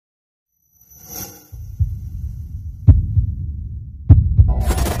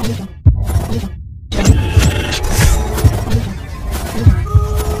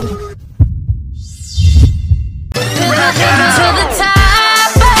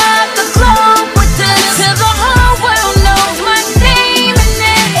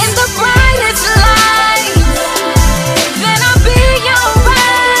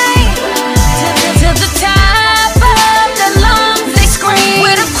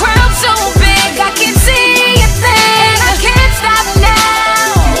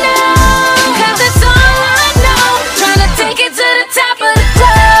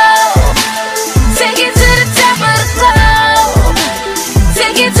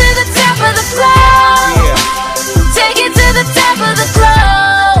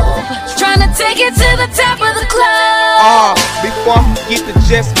Before I forget to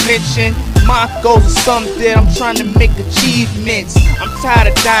just mention, my goals are something that I'm trying to make achievements. I'm tired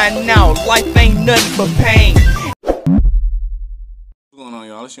of dying out, life ain't nothing but pain. What's going on,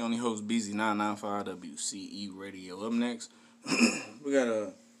 y'all? It's your only host, BZ995 WCE Radio. Up next, we got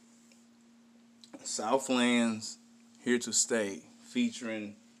a Southland's Here to Stay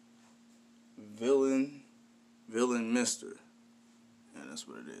featuring Villain Mr. Yeah, that's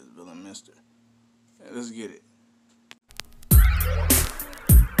what it is, Villain Mr. Yeah, let's get it.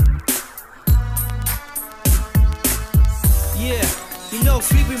 Yeah, you know,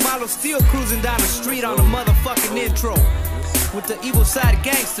 Sleepy Malo still cruising down the street on a motherfucking intro with the evil side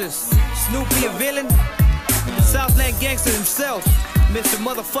gangsters, Snoopy and Villain, and the Southland gangster himself, Mr.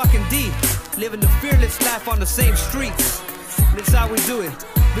 Motherfucking D, living the fearless life on the same streets. That's how we do it,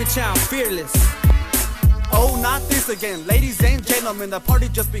 bitch, I'm fearless. Oh, not this again. Ladies and gentlemen, the party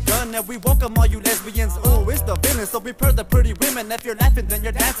just begun, and we welcome all you lesbians. Ooh, it's the villain, so prepare the pretty women. If you're laughing, then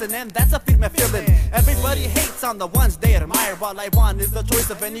you're dancing, and that's a female feeling. Everybody hates on the ones they admire. All I want is the choice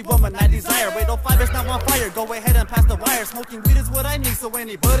of any woman I desire. 805 is now on fire, go ahead and pass the wire. Smoking weed is what I need, so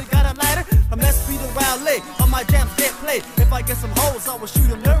anybody got a lighter? From SP to LA, all my jams get played. If I get some hoes, I will shoot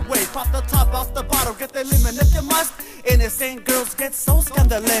them their way. Pop the top off the bottle, get the lemon if you must. Innocent girls get so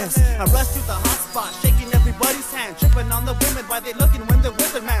scandalous. I rush to the hot spot, shaking everybody's hand, tripping on the women while they looking when they're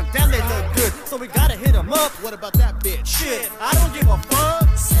with a man. Damn, they look good, so we gotta hit them up. What about that bitch? Shit, I don't give a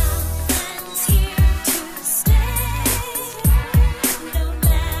fuck. Something's here to stay, no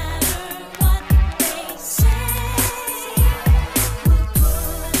matter what they say. We'll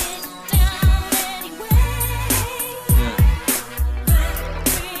put it down anyway.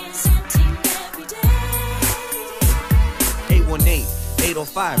 Representing every day. 818,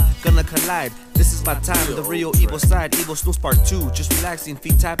 805, gonna collide. This is my time, the real evil side, Evil Snooze Part 2. Just relaxing,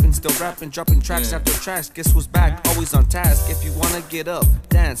 feet tapping, still rapping, dropping tracks after tracks. Guess who's back? Always on task. If you wanna get up,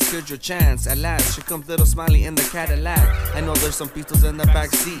 dance, here's your chance. At last, here comes little Smiley in the Cadillac. I know there's some pistos in the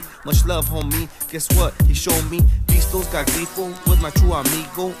back seat. Much love, homie. Guess what? He showed me pistos got grifo with my true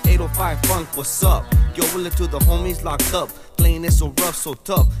amigo. 805 Funk, what's up? Yo, will it to the homies locked up. Playing it so rough, so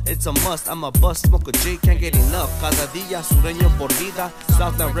tough. It's a must, I'm a bust, smoke a J, can't get enough. Cada día, sureño por vida.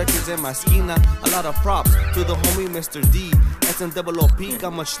 Southland Records in my esquina. A lot of props to the homie Mr. D. SNOOP,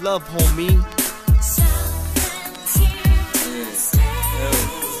 got much love, homie. Something's here to stay,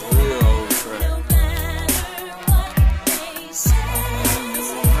 no matter what they say.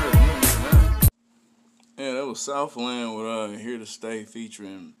 Yeah, that was Southland with Here to Stay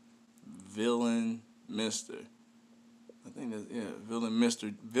featuring Villain Mr. I think that's, yeah, Villain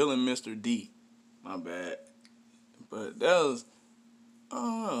Mr. D. My bad. But that was, I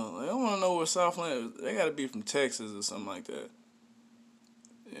don't know. Like, I want to know where Southland is. They got to be from Texas or something like that.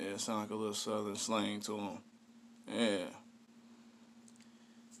 Yeah, it sounds like a little southern slang to them. Yeah.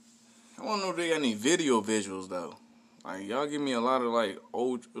 I want to know if they got any video visuals, though. Like, y'all give me a lot of, like,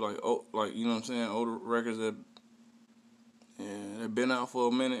 old, you know what I'm saying, older records that, yeah, they've been out for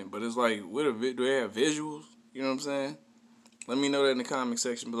a minute. But it's like, do they have visuals? You know what I'm saying? Let me know that in the comment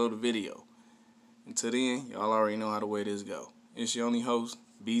section below the video. Until then, y'all already know how the way this go. It's your only host,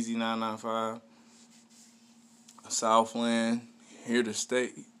 BZ995. Southland, Here to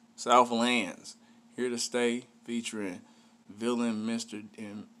Stay. Southland's Here to Stay, featuring Villain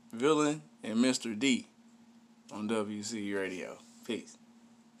and Mr. D on WC Radio. Peace.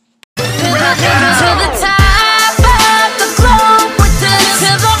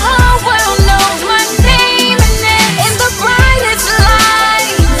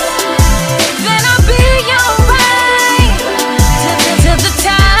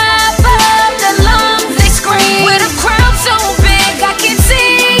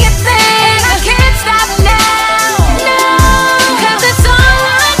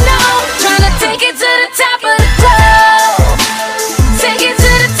 Take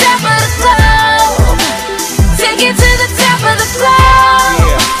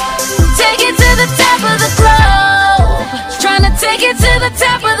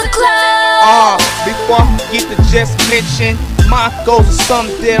just mentioned. My goals are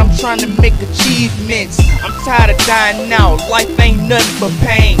something that I'm trying to make achievements. I'm tired of dying out, life ain't nothing but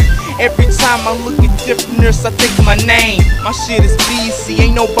pain. Every time I look at differentness, I think of my name. My shit is BC,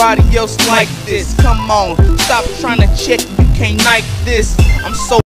 ain't nobody else like this. Come on, stop trying to check, you can't like this. I'm so